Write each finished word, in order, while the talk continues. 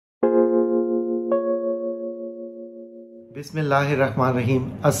बिस्मिल्लाहिर्रहमानिर्रहीम।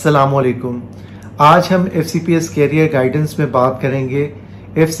 अस्सलामुअलैकुम। आज हम FCPS कैरियर गाइडेंस में बात करेंगे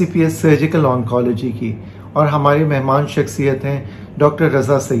FCPS सर्जिकल ऑन्कोलॉजी की और हमारी मेहमान शख्सियत हैं डॉक्टर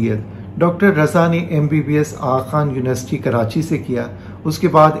रज़ा सैयद। डॉक्टर रज़ा ने MBBS आगा खान यूनिवर्सिटी कराची से किया, उसके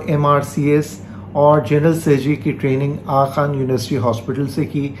बाद MRCS और जनरल सर्जरी की ट्रेनिंग आगा खान यूनिवर्सिटी हॉस्पिटल से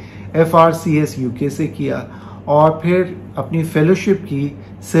की, FRCS UK से किया और फिर अपनी फेलोशिप की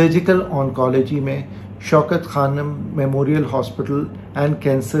सर्जिकल ऑन्कोलॉजी में Shaukat Khanam memorial hospital and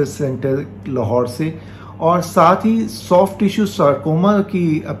cancer centre Lahore से, और साथ ही सॉफ्ट टिश्यू सार्कोमा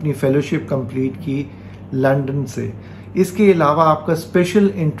की अपनी फेलोशिप कंप्लीट की लंदन से। इसके अलावा आपका स्पेशल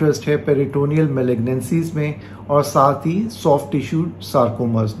इंटरेस्ट है पेरिटोनियल मैलिग्नेंसीज में और साथ ही सॉफ्ट टिश्यू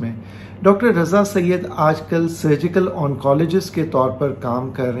सार्कोमास में। डॉक्टर रज़ा सैयद आजकल सर्जिकल ऑन्कोलॉजिस्ट के तौर पर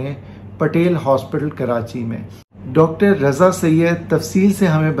काम कर रहे हैं पटेल हॉस्पिटल कराची में। डॉक्टर रज़ा सैयद तफसील से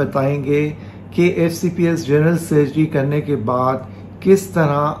हमें बताएंगे कि FCPS जनरल सर्जरी करने के बाद किस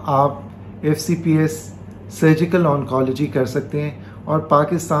तरह आप FCPS सर्जिकल ऑन्कोलॉजी कर सकते हैं और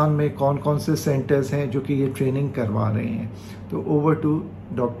पाकिस्तान में कौन कौन से सेंटर्स हैं जो कि ये ट्रेनिंग करवा रहे हैं। तो ओवर टू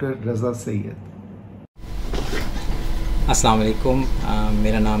डॉक्टर रज़ा सैयद। अस्सलाम वालेकुम,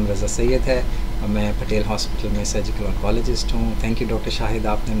 मेरा नाम रज़ा सैयद है और मैं पटेल हॉस्पिटल में सर्जिकल ऑन्कोलॉजिस्ट हूँ। थैंक यू डॉक्टर शाहिद,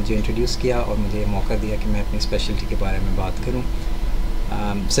 आपने मुझे इंट्रोड्यूस किया और मुझे मौका दिया कि मैं अपनी स्पेशलिटी के बारे में बात करूँ।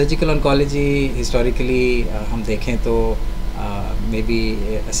 सर्जिकल ऑन्कोलॉजी हिस्टोरिकली हम देखें तो may be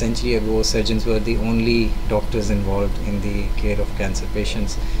a century ago surgeons were the only doctors involved in the care of cancer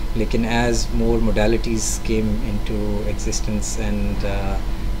patients, लेकिन as more modalities came into existence and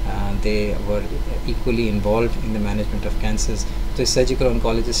they were equally involved in the management of cancers, तो surgical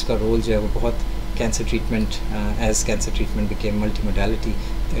oncologist का role जो है वो बहुत cancer treatment, as cancer treatment became multimodality,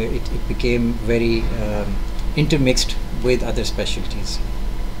 it became very intermixed with other specialties.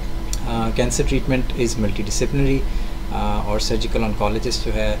 Cancer treatment is multidisciplinary और surgical oncologist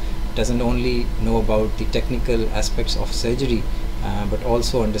जो है doesn't only know about the technical aspects of surgery but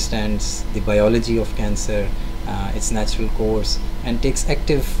also understands the biology of cancer, its natural course, and takes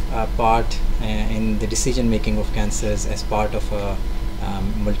active part in the decision making of cancers as part of a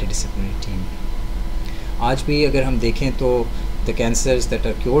multidisciplinary team. आज भी अगर हम देखें तो the cancers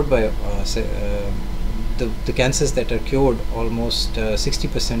that are cured by the cancers that are cured, almost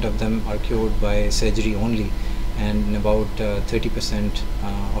 60% of them are cured by surgery only, and about 30%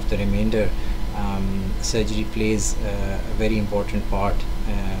 of the remainder surgery plays a very important part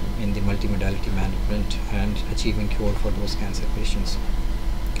in the multimodality management and achieving cure for those cancer patients.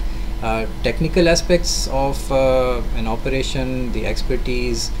 Technical aspects of an operation, the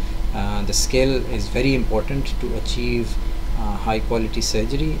expertise, the skill is very important to achieve high quality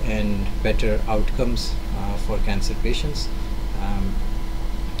surgery and better outcomes for cancer patients.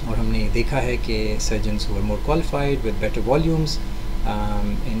 और हमने देखा है कि surgeons who are more qualified with better volumes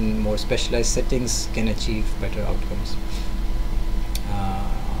in more specialized settings can achieve better outcomes.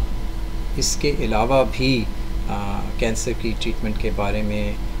 इसके अलावा भी cancer की treatment के बारे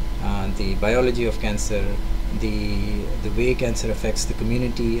में the biology of cancer, the way cancer affects the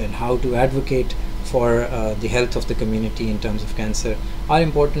community and how to advocate for the health of the community in terms of cancer are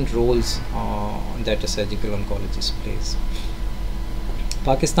important roles that a surgical oncologist plays.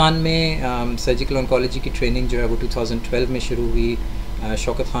 Pakistan में surgical oncology की training जो है वो 2012 में शुरू हुई।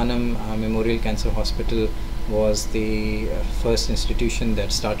 Shaukat Khanam memorial cancer hospital was the first institution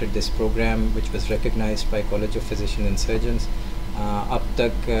that started this program, which was recognized by College of Physicians and Surgeons. अब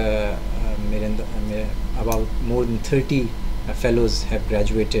तक about more than 30 fellows have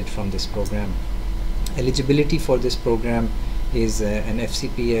graduated from this program. Eligibility for this program is an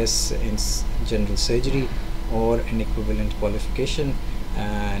FCPS in general surgery or an equivalent qualification,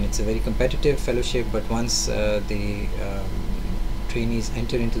 and it's a very competitive fellowship, but once the trainees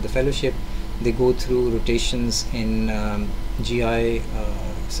enter into the fellowship, they go through rotations in GI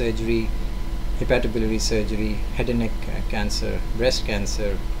surgery, hepatobiliary surgery, head and neck cancer, breast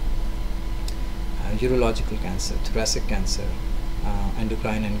cancer, urological cancer, thoracic cancer,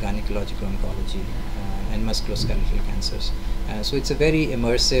 endocrine and gynecological oncology, and musculoskeletal cancers. So it's a very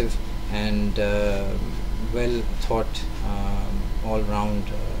immersive and well thought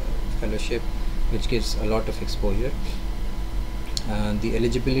all-round fellowship which gives a lot of exposure. The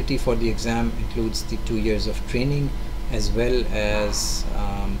eligibility for the exam includes the 2 years of training as well as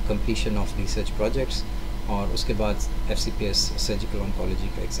completion of research projects, और उसके बाद FCPS surgical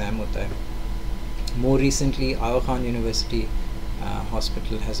oncology का exam होता है. More recently, Aga Khan University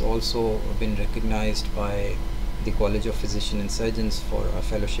Hospital has also been recognized by the College of Physicians and Surgeons for a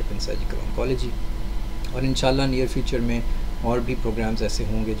fellowship in surgical oncology, और इंशाल्लाह near future में और भी प्रोग्राम्स ऐसे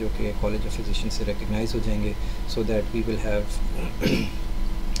होंगे जो कि कॉलेज ऑफ फिजिशियन से रिकग्नाइज हो जाएंगे, so that we will have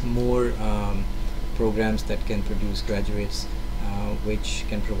more programs that can produce graduates which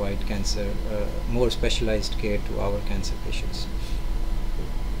can provide cancer more specialized care to our cancer patients.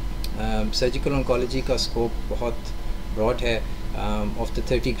 Surgical oncology का scope बहुत broad है. Of the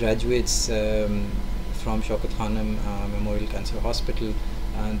 30 graduates from Shaukat Khanum Memorial Cancer Hospital,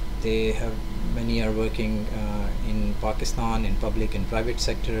 they have many are working in Pakistan in public and private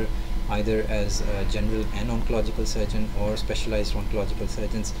sector, either as a general and oncological surgeon or specialized oncological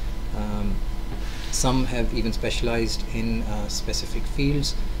surgeons. Some have even specialized in specific fields,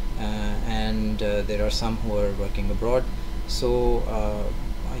 and there are some who are working abroad. So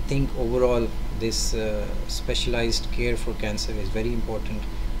I think overall this specialized care for cancer is very important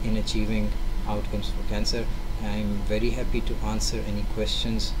in achieving outcomes for cancer. I'm very happy to answer any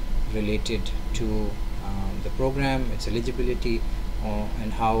questions related to the program, its eligibility,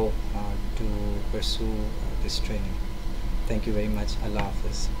 and how to pursue this training. Thank you very much. Allah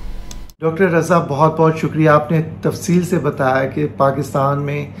Hafiz. Doctor रज़ा, बहुत बहुत शुक्रिया, आपने तफसील से बताया कि पाकिस्तान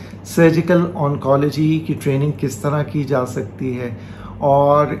में surgical oncology की ट्रेनिंग किस तरह की जा सकती है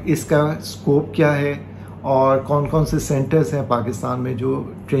और इसका स्कोप क्या है और कौन कौन से सेंटर्स हैं पाकिस्तान में जो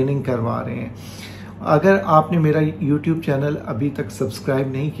ट्रेनिंग करवा रहे हैं। अगर आपने मेरा यूट्यूब चैनल अभी तक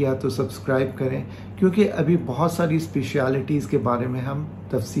सब्सक्राइब नहीं किया तो सब्सक्राइब करें, क्योंकि अभी बहुत सारी स्पेशलिटीज़ के बारे में हम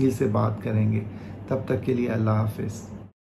तफसील से बात करेंगे। तब तक के लिए अल्लाह हाफिज़।